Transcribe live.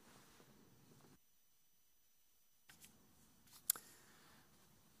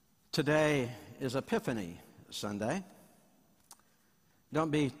Today is Epiphany Sunday.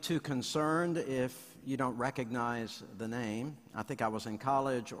 Don't be too concerned if you don't recognize the name. I think I was in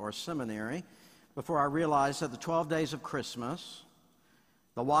college or seminary before I realized that the 12 days of Christmas,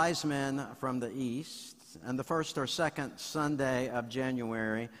 the wise men from the east, and the first or second Sunday of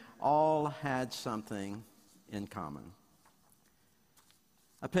January all had something in common.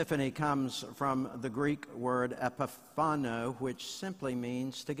 Epiphany comes from the Greek word epiphano, which simply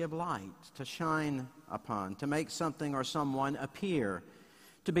means to give light, to shine upon, to make something or someone appear,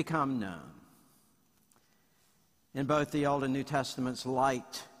 to become known. In both the Old and New Testaments,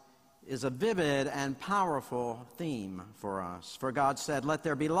 light is a vivid and powerful theme for us. For God said, "Let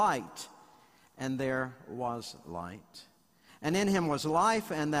there be light," and there was light. And in him was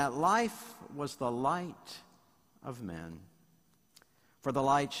life, and that life was the light of men. For the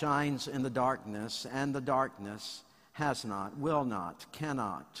light shines in the darkness, and the darkness has not, will not,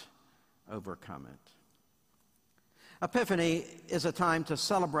 cannot overcome it. Epiphany is a time to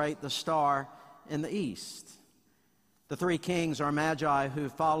celebrate the star in the east. The three kings are magi who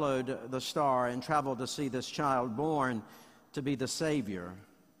followed the star and traveled to see this child born to be the Savior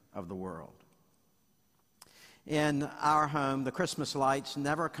of the world. In our home, the Christmas lights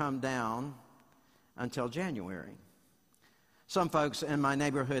never come down until January. Some folks in my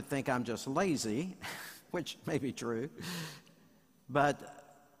neighborhood think I'm just lazy, which may be true,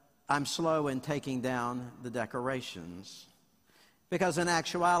 but I'm slow in taking down the decorations because in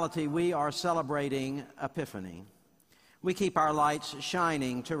actuality we are celebrating Epiphany. We keep our lights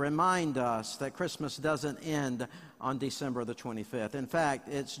shining to remind us that Christmas doesn't end on December the 25th. In fact,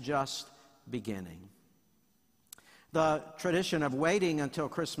 it's just beginning. The tradition of waiting until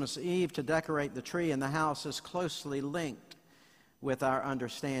Christmas Eve to decorate the tree in the house is closely linked with our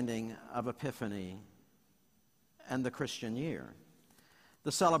understanding of Epiphany and the Christian year.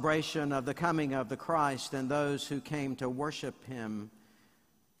 The celebration of the coming of the Christ and those who came to worship him,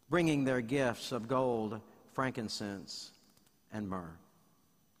 bringing their gifts of gold, frankincense, and myrrh.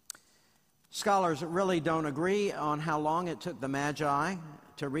 Scholars really don't agree on how long it took the Magi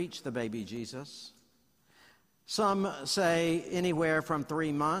to reach the baby Jesus. Some say anywhere from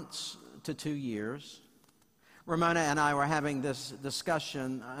 3 months to 2 years. Ramona and I were having this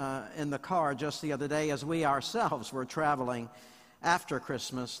discussion in the car just the other day as we ourselves were traveling after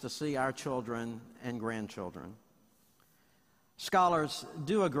Christmas to see our children and grandchildren. Scholars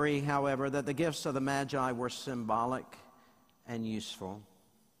do agree, however, that the gifts of the Magi were symbolic and useful.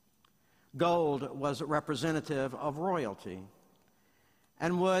 Gold was representative of royalty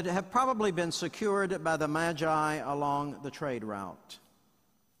and would have probably been secured by the Magi along the trade route.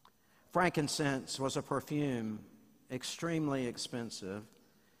 Frankincense was a perfume, extremely expensive.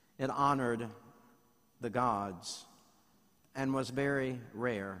 It honored the gods and was very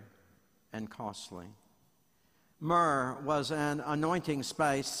rare and costly. Myrrh was an anointing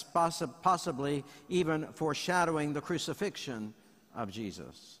spice, possibly even foreshadowing the crucifixion of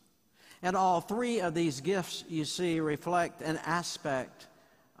Jesus. And all three of these gifts, you see, reflect an aspect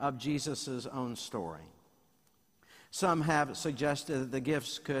of Jesus' own story. Some have suggested that the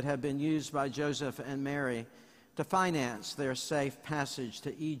gifts could have been used by Joseph and Mary to finance their safe passage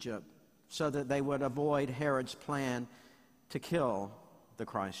to Egypt so that they would avoid Herod's plan to kill the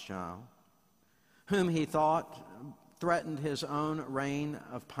Christ child, whom he thought threatened his own reign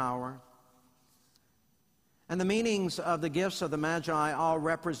of power. And the meanings of the gifts of the Magi all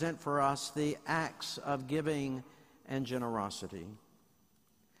represent for us the acts of giving and generosity.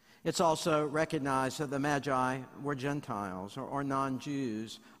 It's also recognized that the Magi were Gentiles or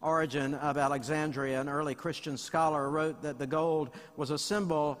non-Jews. Origen of Alexandria, an early Christian scholar, wrote that the gold was a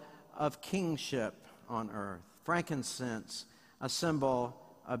symbol of kingship on earth, frankincense, a symbol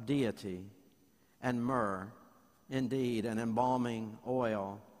of deity, and myrrh, indeed, an embalming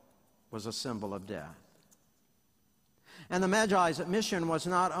oil, was a symbol of death. And the Magi's mission was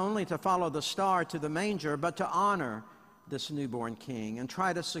not only to follow the star to the manger, but to honor this newborn king and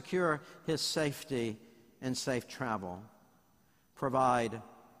try to secure his safety and safe travel, provide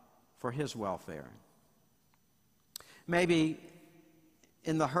for his welfare. Maybe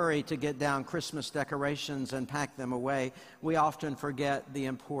in the hurry to get down Christmas decorations and pack them away, we often forget the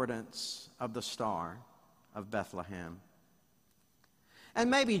importance of the star of Bethlehem. And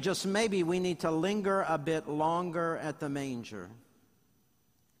maybe, just maybe, we need to linger a bit longer at the manger.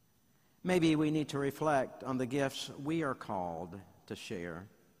 Maybe we need to reflect on the gifts we are called to share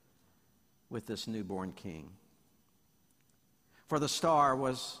with this newborn king. For the star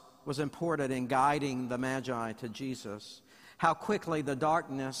was important in guiding the Magi to Jesus. How quickly the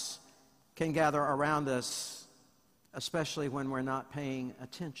darkness can gather around us especially when we're not paying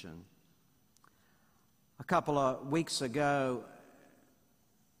attention. A couple of weeks ago,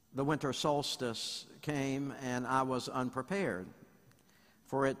 the winter solstice came, and I was unprepared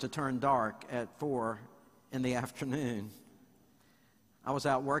for it to turn dark at 4 in the afternoon. I was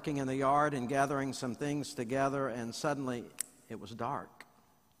out working in the yard and gathering some things together, and suddenly it was dark.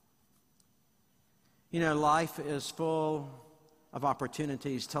 You know, life is full of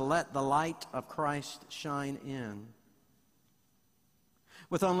opportunities to let the light of Christ shine in.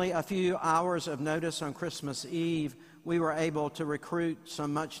 With only a few hours of notice on Christmas Eve, we were able to recruit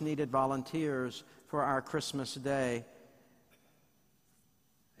some much-needed volunteers for our Christmas Day,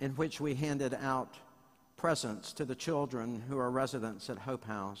 in which we handed out presents to the children who are residents at Hope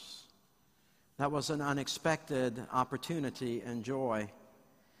House. That was an unexpected opportunity and joy.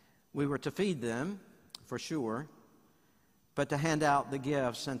 We were to feed them, for sure, but to hand out the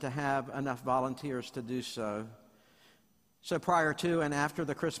gifts and to have enough volunteers to do so. So prior to and after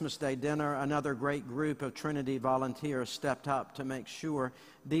the Christmas Day dinner, another great group of Trinity volunteers stepped up to make sure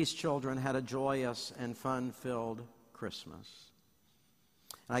these children had a joyous and fun-filled Christmas.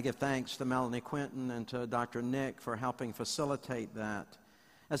 And I give thanks to Melanie Quinton and to Dr. Nick for helping facilitate that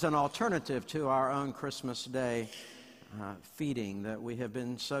as an alternative to our own Christmas Day feeding that we have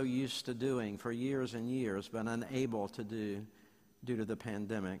been so used to doing for years and years, but unable to do due to the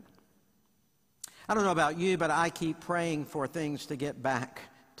pandemic. I don't know about you, but I keep praying for things to get back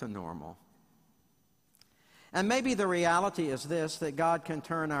to normal. And maybe the reality is this, that God can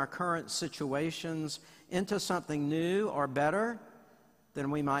turn our current situations into something new or better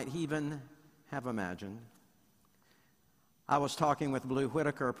than we might even have imagined. I was talking with Blue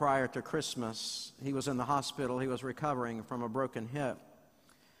Whitaker prior to Christmas. He was in the hospital. He was recovering from a broken hip.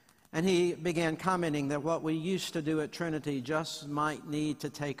 And he began commenting that what we used to do at Trinity just might need to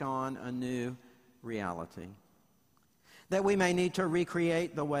take on a new reality. That we may need to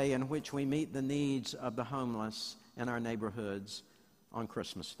recreate the way in which we meet the needs of the homeless in our neighborhoods on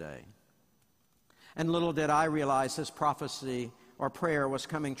Christmas Day. And little did I realize this prophecy or prayer was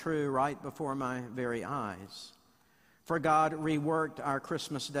coming true right before my very eyes. For God reworked our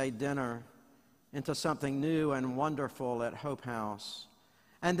Christmas Day dinner into something new and wonderful at Hope House,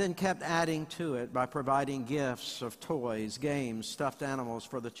 and then kept adding to it by providing gifts of toys, games, stuffed animals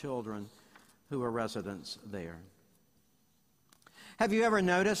for the children who were residents there. Have you ever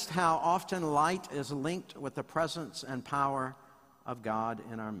noticed how often light is linked with the presence and power of God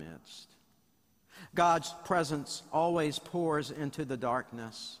in our midst? God's presence always pours into the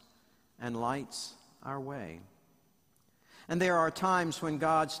darkness and lights our way. And there are times when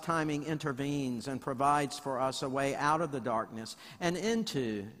God's timing intervenes and provides for us a way out of the darkness and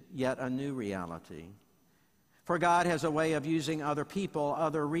into yet a new reality. For God has a way of using other people,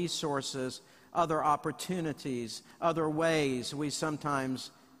 other resources, other opportunities, other ways we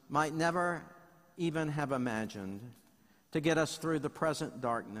sometimes might never even have imagined to get us through the present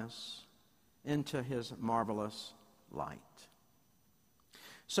darkness into His marvelous light.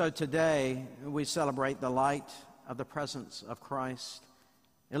 So today we celebrate the light of the presence of Christ,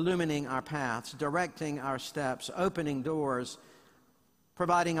 illumining our paths, directing our steps, opening doors,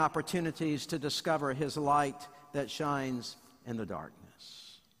 providing opportunities to discover His light that shines in the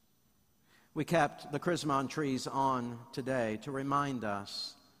darkness. We kept the Chrismon trees on today to remind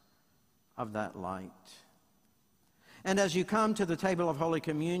us of that light. And as you come to the table of Holy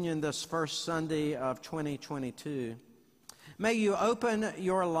Communion this first Sunday of 2022, may you open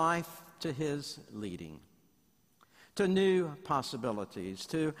your life to His leading, to new possibilities,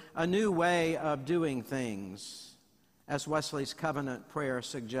 to a new way of doing things, as Wesley's covenant prayer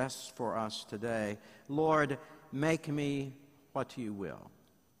suggests for us today. Lord, make me what you will.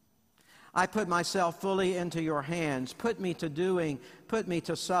 I put myself fully into your hands. Put me to doing, put me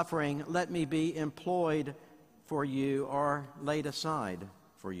to suffering. Let me be employed for you or laid aside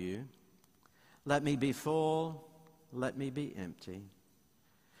for you. Let me be full. Let me be empty.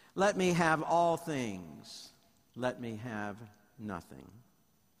 Let me have all things. Let me have nothing.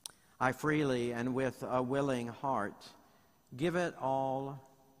 I freely and with a willing heart give it all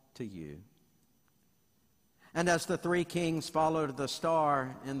to you. And as the three kings followed the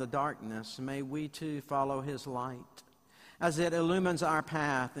star in the darkness, may we too follow His light as it illumines our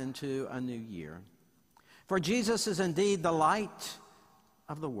path into a new year. For Jesus is indeed the light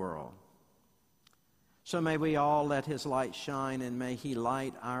of the world. So may we all let His light shine, and may He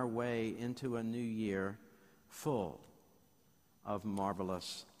light our way into a new year full of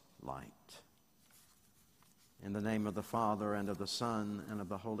marvelous light. In the name of the Father, and of the Son, and of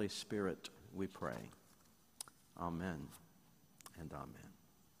the Holy Spirit, we pray. Amen and amen.